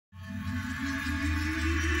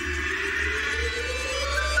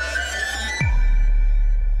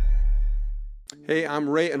Hey, I'm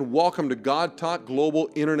Ray, and welcome to God Talk Global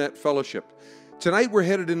Internet Fellowship. Tonight we're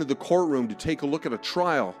headed into the courtroom to take a look at a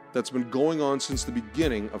trial that's been going on since the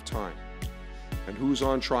beginning of time. And who's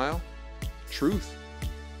on trial? Truth.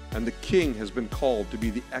 And the King has been called to be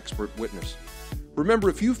the expert witness. Remember,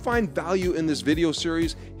 if you find value in this video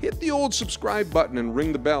series, hit the old subscribe button and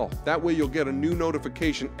ring the bell. That way you'll get a new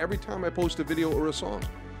notification every time I post a video or a song.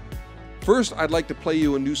 First, I'd like to play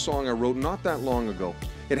you a new song I wrote not that long ago.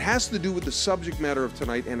 It has to do with the subject matter of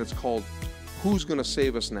tonight, and it's called Who's Gonna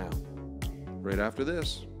Save Us Now? Right after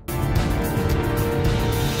this.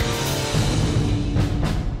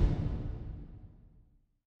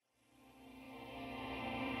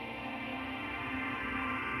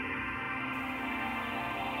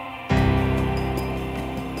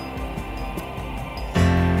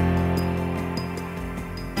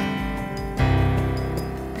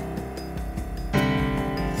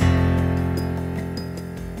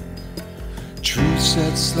 Truth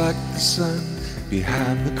sets like the sun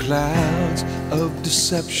behind the clouds of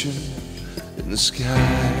deception in the sky.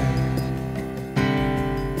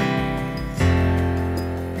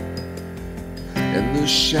 And the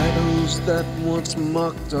shadows that once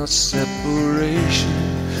marked our separation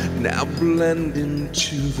now blend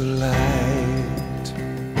into the light.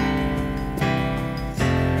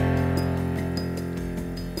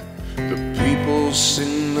 The people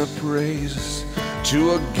sing the praises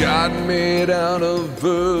to a God made out of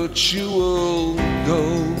virtual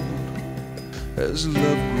gold as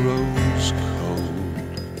love grows cold,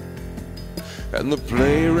 and the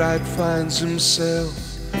playwright finds himself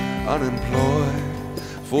unemployed,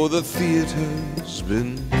 for the theater's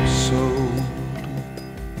been sold.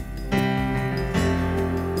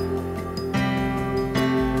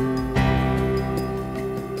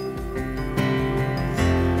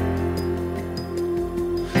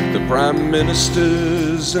 The prime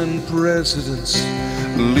ministers and presidents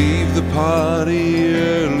leave the party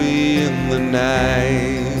early in the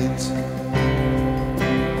night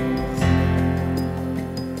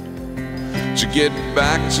to get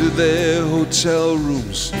back to their hotel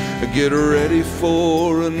rooms and get ready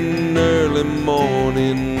for an early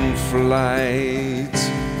morning flight.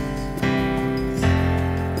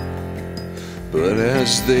 But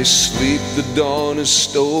as they sleep, the dawn is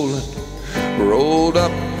stolen, rolled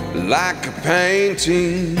up like a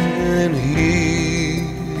painting and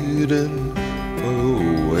hidden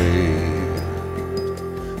away.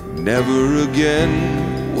 Never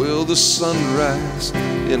again will the sun rise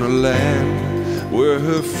in a land where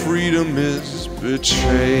her freedom is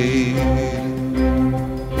betrayed.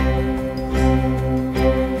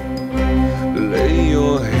 Lay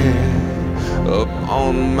your head up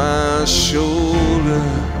on my shoulder,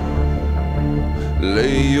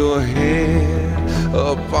 lay your head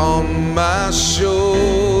up on my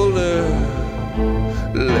shoulder,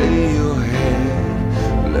 lay your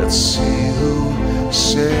head, let's see who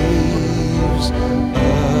saves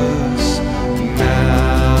us now.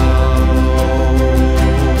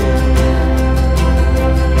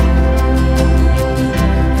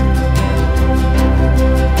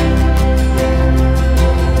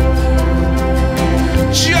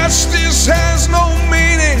 Justice has no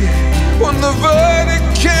meaning when the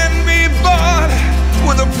verdict can be bought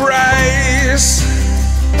with a price,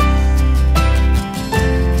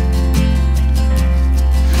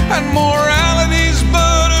 and morality's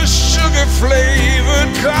but a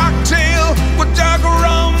sugar-flavored cocktail with dark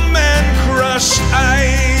rum and crushed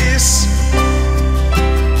ice.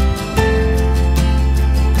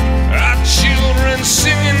 Our children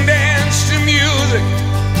sing and dance to music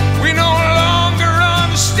we no longer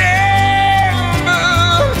understand, but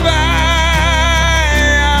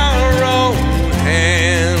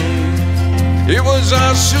it was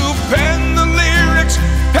us who penned the lyrics,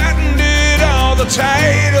 patented all the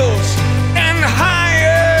titles, and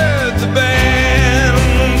hired the band.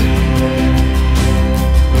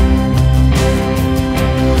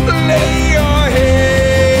 Lay your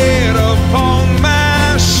head upon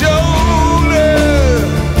my shoulder,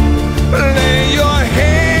 lay your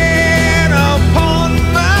head upon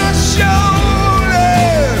my shoulder,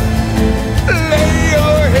 lay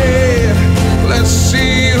your head, let's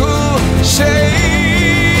see who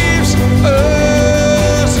saves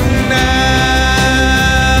us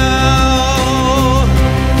now.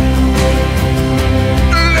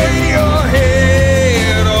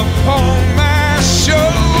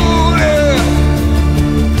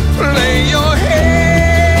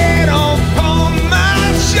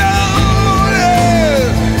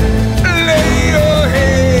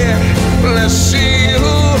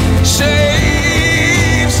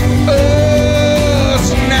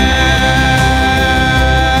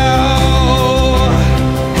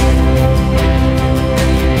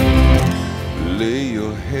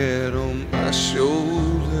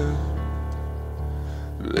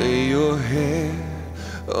 your head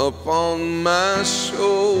upon my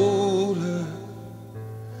shoulder.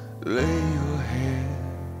 Lay your head,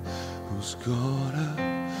 who's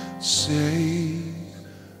gonna save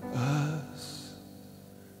us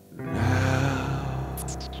now?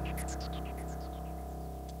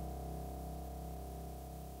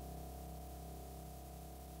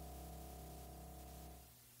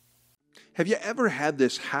 Have you ever had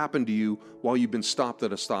this happen to you while you've been stopped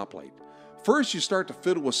at a stoplight? First, you start to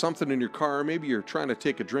fiddle with something in your car. Maybe you're trying to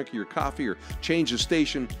take a drink of your coffee or change the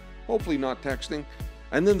station, hopefully not texting.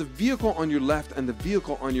 And then the vehicle on your left and the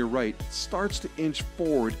vehicle on your right starts to inch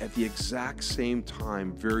forward at the exact same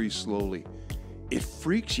time, very slowly. It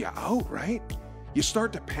freaks you out, right? You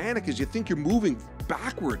start to panic as you think you're moving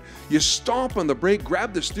backward. You stomp on the brake,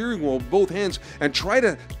 grab the steering wheel with both hands, and try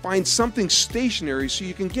to find something stationary so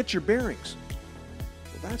you can get your bearings.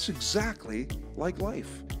 Well, that's exactly like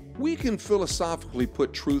life. We can philosophically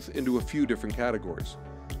put truth into a few different categories,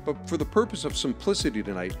 but for the purpose of simplicity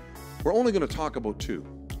tonight, we're only going to talk about two: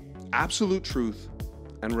 absolute truth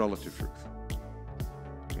and relative truth.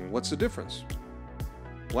 And what's the difference?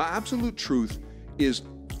 Well, absolute truth is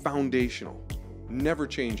foundational, never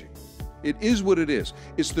changing. It is what it is.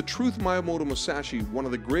 It's the truth Miyamoto Musashi, one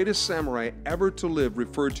of the greatest samurai ever to live,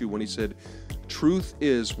 referred to when he said, "Truth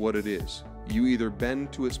is what it is. You either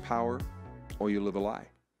bend to its power or you live a lie."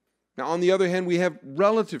 Now, on the other hand, we have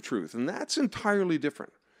relative truth, and that's entirely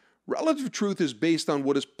different. Relative truth is based on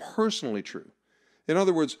what is personally true. In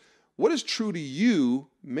other words, what is true to you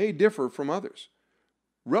may differ from others.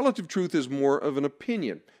 Relative truth is more of an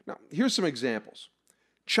opinion. Now, here's some examples.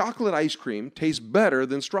 Chocolate ice cream tastes better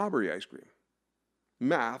than strawberry ice cream.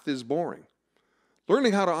 Math is boring.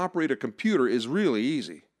 Learning how to operate a computer is really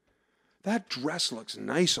easy. That dress looks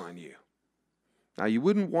nice on you. Now, you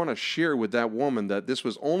wouldn't want to share with that woman that this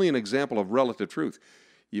was only an example of relative truth.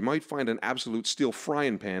 You might find an absolute steel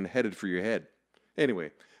frying pan headed for your head.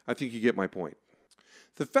 Anyway, I think you get my point.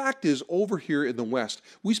 The fact is, over here in the West,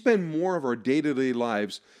 we spend more of our day-to-day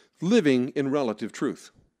lives living in relative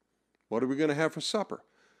truth. What are we going to have for supper?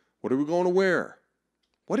 What are we going to wear?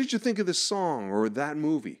 What did you think of this song or that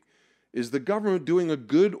movie? Is the government doing a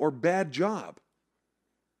good or bad job?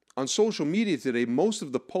 On social media today, most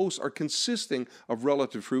of the posts are consisting of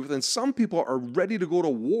relative truth, and some people are ready to go to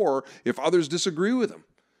war if others disagree with them.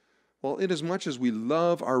 Well, inasmuch as we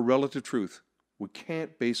love our relative truth, we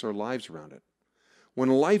can't base our lives around it. When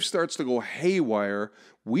life starts to go haywire,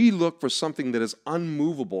 we look for something that is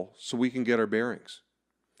unmovable so we can get our bearings.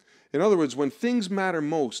 In other words, when things matter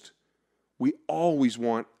most, we always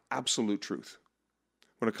want absolute truth.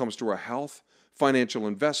 When it comes to our health, financial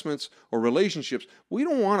investments, or relationships, we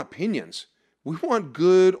don't want opinions. We want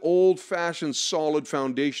good, old-fashioned, solid,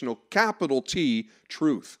 foundational, capital T,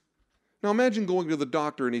 truth. Now imagine going to the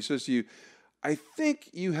doctor and he says to you, "I think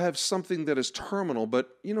you have something that is terminal,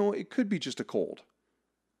 but it could be just a cold."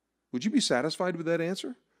 Would you be satisfied with that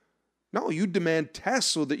answer? No, you'd demand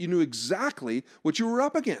tests so that you knew exactly what you were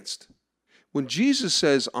up against. When Jesus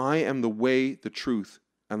says, "I am the way, the truth,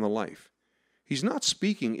 and the life," he's not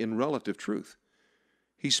speaking in relative truth.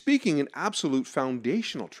 He's speaking in absolute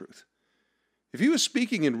foundational truth. If he was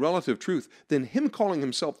speaking in relative truth, then him calling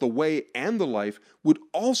himself the way and the life would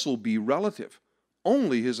also be relative,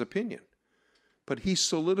 only his opinion. But he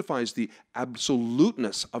solidifies the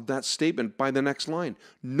absoluteness of that statement by the next line.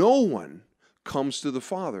 "No one comes to the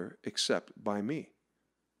Father except by me."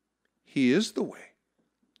 He is the way,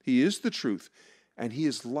 he is the truth, and he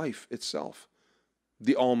is life itself,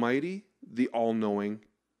 the Almighty, the All-Knowing,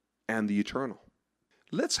 and the Eternal.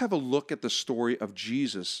 Let's have a look at the story of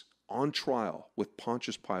Jesus on trial with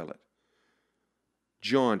Pontius Pilate.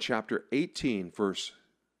 John chapter 18, verse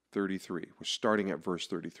 33. We're starting at verse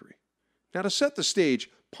 33. Now, to set the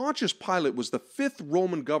stage, Pontius Pilate was the 5th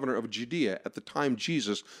Roman governor of Judea at the time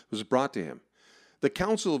Jesus was brought to him. The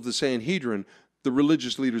council of the Sanhedrin, the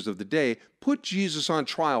religious leaders of the day, put Jesus on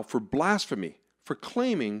trial for blasphemy, for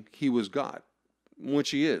claiming he was God, which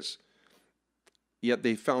he is. Yet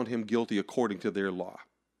they found him guilty according to their law,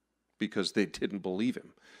 because they didn't believe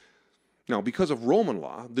him. Now, because of Roman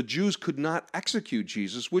law, the Jews could not execute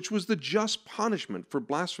Jesus, which was the just punishment for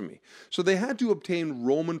blasphemy. So they had to obtain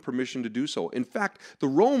Roman permission to do so. In fact, the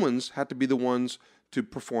Romans had to be the ones to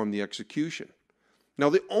perform the execution.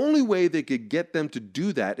 Now, the only way they could get them to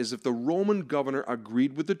do that is if the Roman governor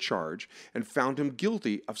agreed with the charge and found him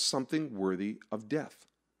guilty of something worthy of death.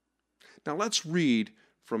 Now, let's read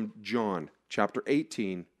from John chapter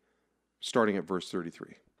 18, starting at verse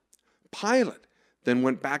 33. Pilate then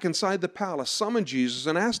went back inside the palace, summoned Jesus,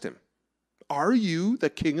 and asked him, "Are you the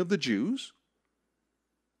king of the Jews?"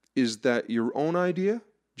 "Is that your own idea?"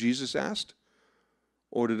 Jesus asked.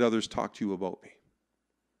 Or did others talk to you about me?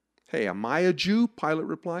 Hey, am I a Jew? Pilate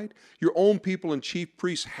replied. Your own people and chief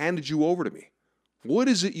priests handed you over to me. What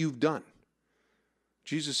is it you've done?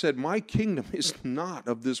 Jesus said, my kingdom is not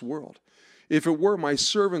of this world. If it were, my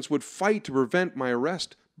servants would fight to prevent my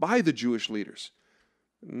arrest by the Jewish leaders.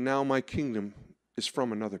 Now my kingdom is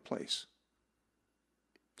from another place.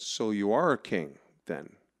 So you are a king,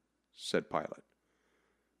 then, said Pilate.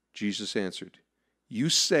 Jesus answered, you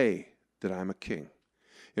say that I'm a king.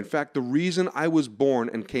 In fact, the reason I was born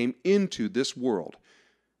and came into this world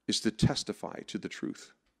is to testify to the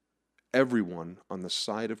truth. Everyone on the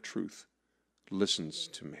side of truth listens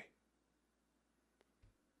to me.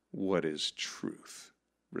 What is truth?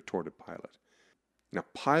 Retorted Pilate. Now,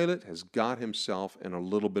 Pilate has got himself in a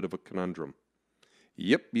little bit of a conundrum.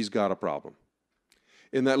 Yep, he's got a problem.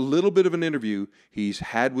 In that little bit of an interview he's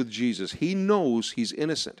had with Jesus, he knows he's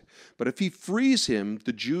innocent. But if he frees him,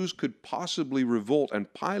 the Jews could possibly revolt,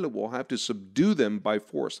 and Pilate will have to subdue them by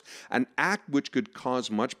force, an act which could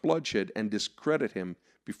cause much bloodshed and discredit him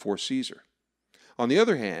before Caesar. On the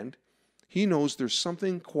other hand, he knows there's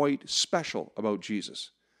something quite special about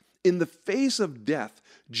Jesus. In the face of death,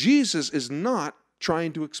 Jesus is not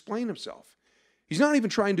trying to explain himself. He's not even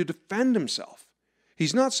trying to defend himself.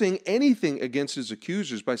 He's not saying anything against his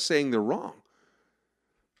accusers by saying they're wrong.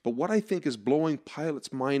 But what I think is blowing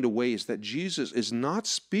Pilate's mind away is that Jesus is not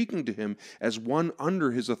speaking to him as one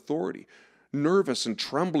under his authority, nervous and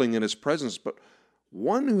trembling in his presence, but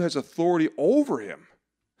one who has authority over him.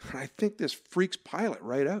 And I think this freaks Pilate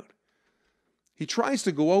right out. He tries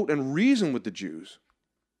to go out and reason with the Jews.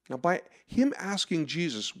 Now, by him asking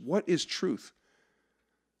Jesus, what is truth?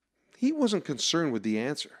 He wasn't concerned with the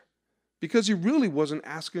answer because he really wasn't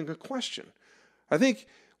asking a question. I think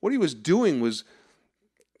what he was doing was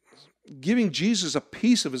giving Jesus a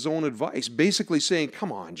piece of his own advice, basically saying,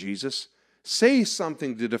 come on, Jesus, say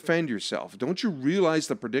something to defend yourself. Don't you realize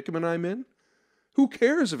the predicament I'm in? Who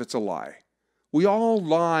cares if it's a lie? We all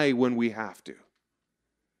lie when we have to.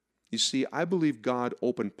 You see, I believe God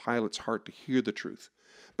opened Pilate's heart to hear the truth.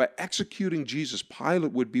 By executing Jesus,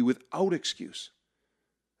 Pilate would be without excuse.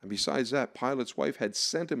 And besides that, Pilate's wife had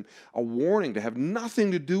sent him a warning to have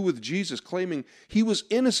nothing to do with Jesus, claiming he was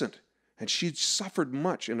innocent, and she'd suffered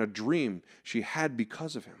much in a dream she had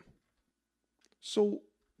because of him. So,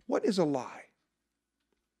 what is a lie?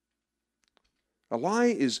 A lie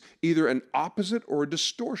is either an opposite or a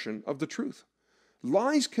distortion of the truth.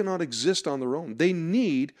 Lies cannot exist on their own. They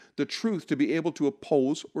need the truth to be able to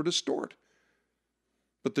oppose or distort.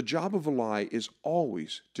 But the job of a lie is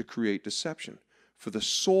always to create deception for the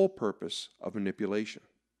sole purpose of manipulation.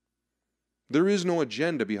 There is no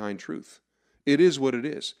agenda behind truth. It is what it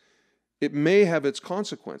is. It may have its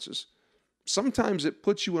consequences. Sometimes it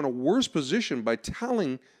puts you in a worse position by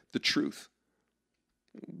telling the truth.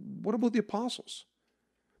 What about the apostles?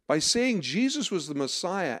 By saying Jesus was the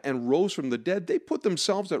Messiah and rose from the dead, they put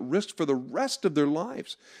themselves at risk for the rest of their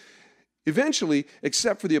lives. Eventually,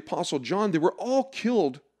 except for the Apostle John, they were all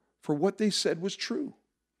killed for what they said was true.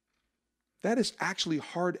 That is actually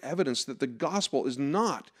hard evidence that the gospel is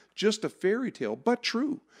not just a fairy tale, but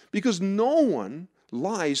true, because no one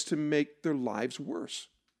lies to make their lives worse.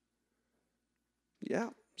 Yeah,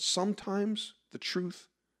 sometimes the truth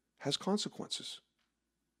has consequences.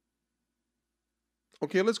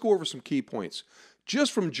 Okay, let's go over some key points.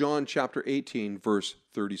 Just from John chapter 18, verse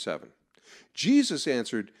 37. Jesus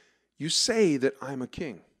answered, you say that I'm a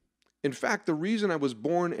king. In fact, the reason I was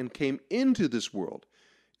born and came into this world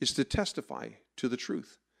is to testify to the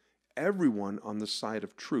truth. Everyone on the side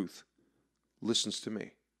of truth listens to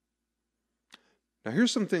me. Now,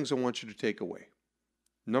 here's some things I want you to take away.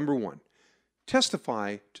 Number one,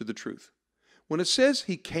 testify to the truth. When it says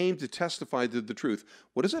he came to testify to the truth,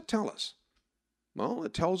 what does that tell us? Well,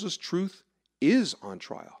 it tells us truth is on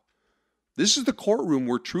trial. This is the courtroom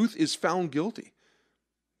where truth is found guilty.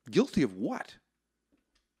 Guilty of what?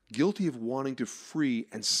 Guilty of wanting to free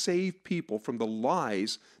and save people from the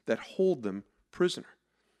lies that hold them prisoner.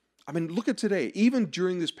 I mean, look at today. Even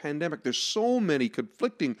during this pandemic, there's so many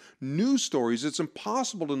conflicting news stories, it's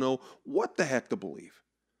impossible to know what the heck to believe.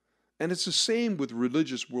 And it's the same with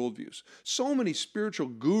religious worldviews. So many spiritual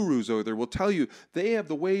gurus out there will tell you they have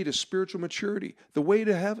the way to spiritual maturity, the way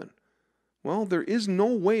to heaven. Well, there is no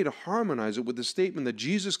way to harmonize it with the statement that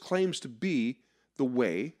Jesus claims to be the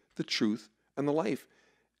way, the truth, and the life,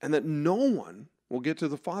 and that no one will get to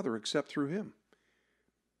the Father except through him.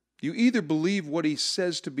 You either believe what he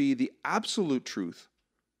says to be the absolute truth,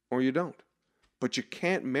 or you don't. But you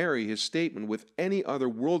can't marry his statement with any other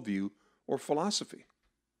worldview or philosophy.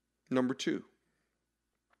 Number two,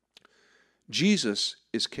 Jesus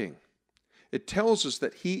is king. It tells us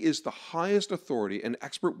that he is the highest authority and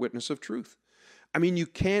expert witness of truth. I mean, you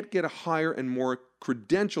can't get a higher and more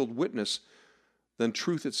credentialed witness than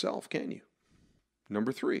truth itself, can you?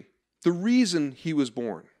 Number 3, the reason he was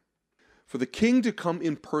born. For the king to come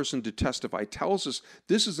in person to testify tells us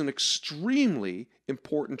this is an extremely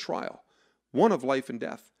important trial, one of life and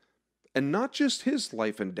death. And not just his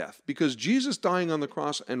life and death, because Jesus dying on the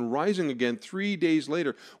cross and rising again 3 days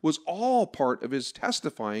later was all part of his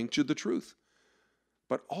testifying to the truth,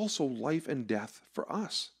 but also life and death for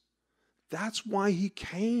us. That's why he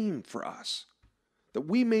came for us, that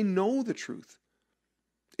we may know the truth.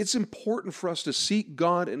 It's important for us to seek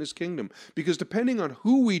God and his kingdom, because depending on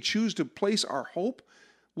who we choose to place our hope,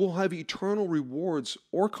 we'll have eternal rewards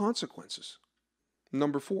or consequences.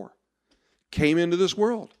 Number 4, came into this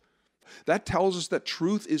world. That tells us that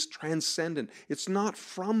truth is transcendent. It's not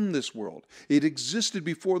from this world. It existed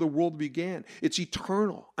before the world began. It's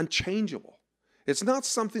eternal, unchangeable. It's not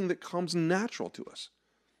something that comes natural to us.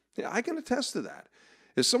 Yeah, I can attest to that.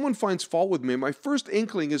 If someone finds fault with me, my first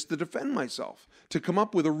inkling is to defend myself, to come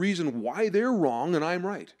up with a reason why they're wrong and I'm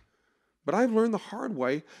right. But I've learned the hard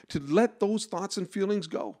way to let those thoughts and feelings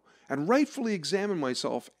go and rightfully examine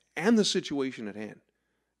myself and the situation at hand.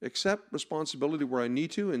 Accept responsibility where I need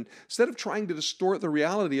to, and instead of trying to distort the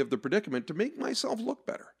reality of the predicament to make myself look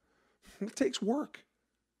better. It takes work.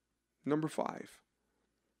 Number 5,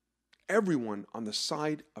 everyone on the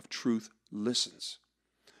side of truth listens.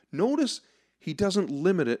 Notice he doesn't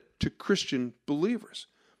limit it to Christian believers,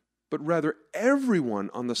 but rather everyone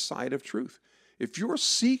on the side of truth. If you're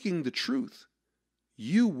seeking the truth,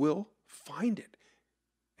 you will find it,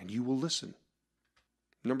 and you will listen.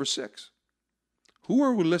 Number 6, who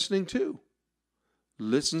are we listening to?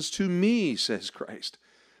 Listens to me, says Christ.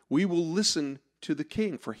 We will listen to the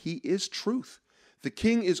King, for he is truth. The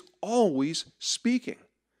King is always speaking.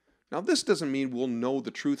 Now, this doesn't mean we'll know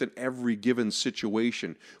the truth in every given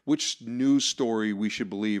situation, which news story we should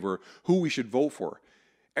believe or who we should vote for.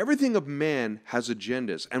 Everything of man has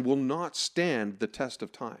agendas and will not stand the test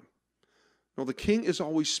of time. No, the King is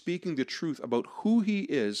always speaking the truth about who he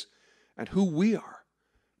is and who we are.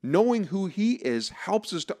 Knowing who he is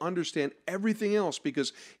helps us to understand everything else,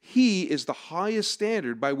 because he is the highest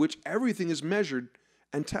standard by which everything is measured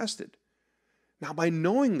and tested. Now, by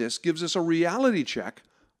knowing this gives us a reality check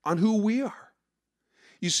on who we are.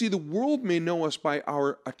 You see, the world may know us by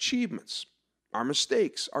our achievements, our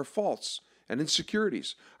mistakes, our faults and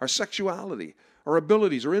insecurities, our sexuality, our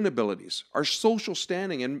abilities or inabilities, our social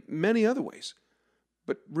standing, and many other ways.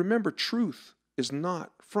 But remember, truth is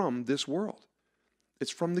not from this world. It's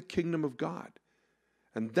from the kingdom of God.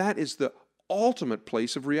 And that is the ultimate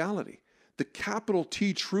place of reality. The capital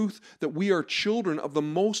T truth that we are children of the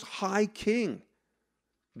Most High King.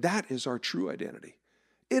 That is our true identity.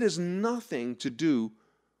 It has nothing to do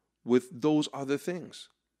with those other things.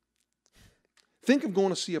 Think of going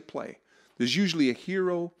to see a play. There's usually a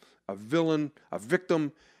hero, a villain, a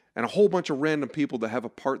victim, and a whole bunch of random people that have a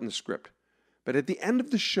part in the script. But at the end of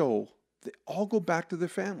the show, they all go back to their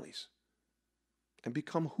families and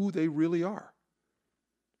become who they really are.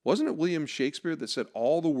 Wasn't it William Shakespeare that said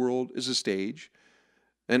all the world is a stage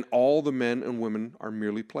and all the men and women are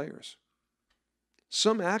merely players?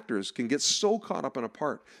 Some actors can get so caught up in a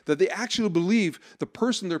part that they actually believe the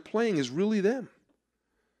person they're playing is really them.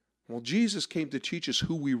 Well, Jesus came to teach us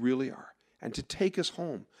who we really are and to take us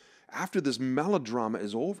home after this melodrama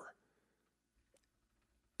is over,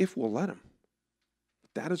 if we'll let him.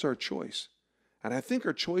 That is our choice. And I think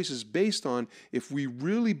our choice is based on if we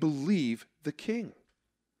really believe the King.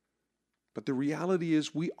 But the reality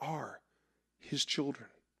is we are his children.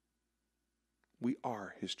 We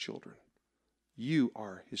are his children. You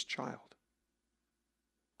are his child.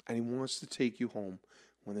 And he wants to take you home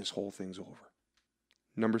when this whole thing's over.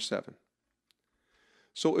 Number 7.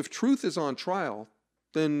 So if truth is on trial,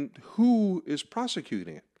 then who is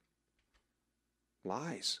prosecuting it?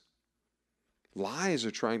 Lies. Lies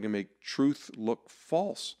are trying to make truth look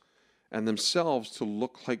false and themselves to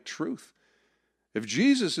look like truth. If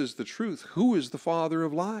Jesus is the truth, who is the father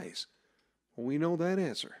of lies? Well, we know that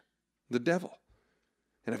answer. The devil.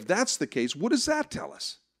 And if that's the case, what does that tell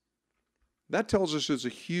us? That tells us there's a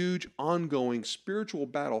huge ongoing spiritual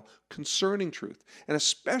battle concerning truth, and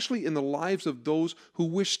especially in the lives of those who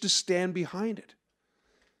wish to stand behind it.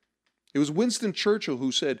 It was Winston Churchill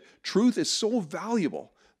who said, truth is so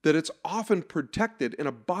valuable that it's often protected in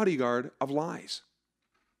a bodyguard of lies.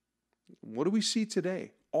 What do we see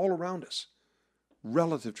today all around us?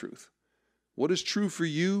 Relative truth. What is true for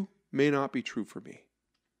you may not be true for me.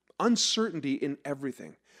 Uncertainty in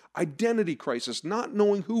everything. Identity crisis, not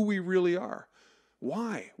knowing who we really are.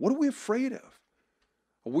 Why? What are we afraid of?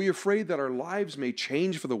 Are we afraid that our lives may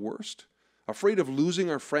change for the worst? Afraid of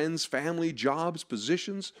losing our friends, family, jobs,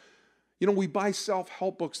 positions? You know, we buy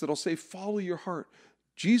self-help books that'll say, follow your heart.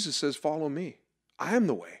 Jesus says, follow me. I am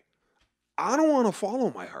the way. I don't want to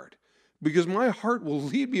follow my heart because my heart will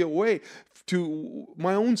lead me away to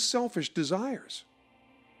my own selfish desires.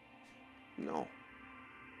 No.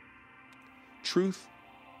 Truth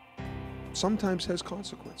sometimes has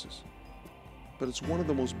consequences, but it's one of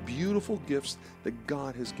the most beautiful gifts that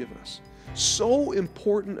God has given us. So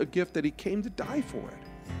important a gift that He came to die for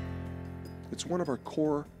it. It's one of our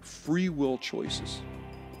core free will choices.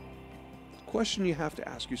 The question you have to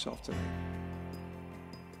ask yourself tonight: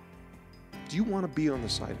 do you want to be on the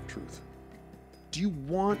side of truth? Do you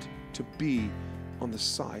want to be on the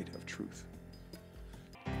side of truth?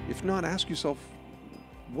 If not, ask yourself,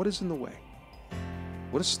 what is in the way?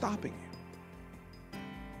 What is stopping you?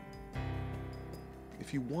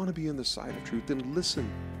 If you want to be on the side of truth, then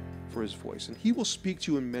listen for His voice, and He will speak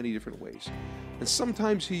to you in many different ways. And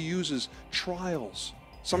sometimes He uses trials.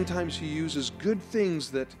 Sometimes He uses good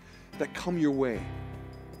things that come your way.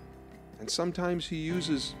 And sometimes He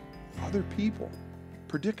uses other people,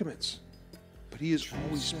 predicaments. But He is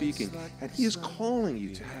always speaking, and He is calling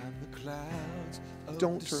you to Him.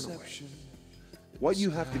 Don't turn away. What you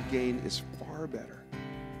have to gain is far better,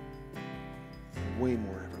 way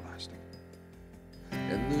more everlasting.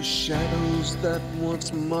 And the shadows that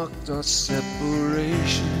once marked our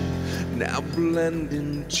separation now blend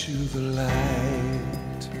into the light.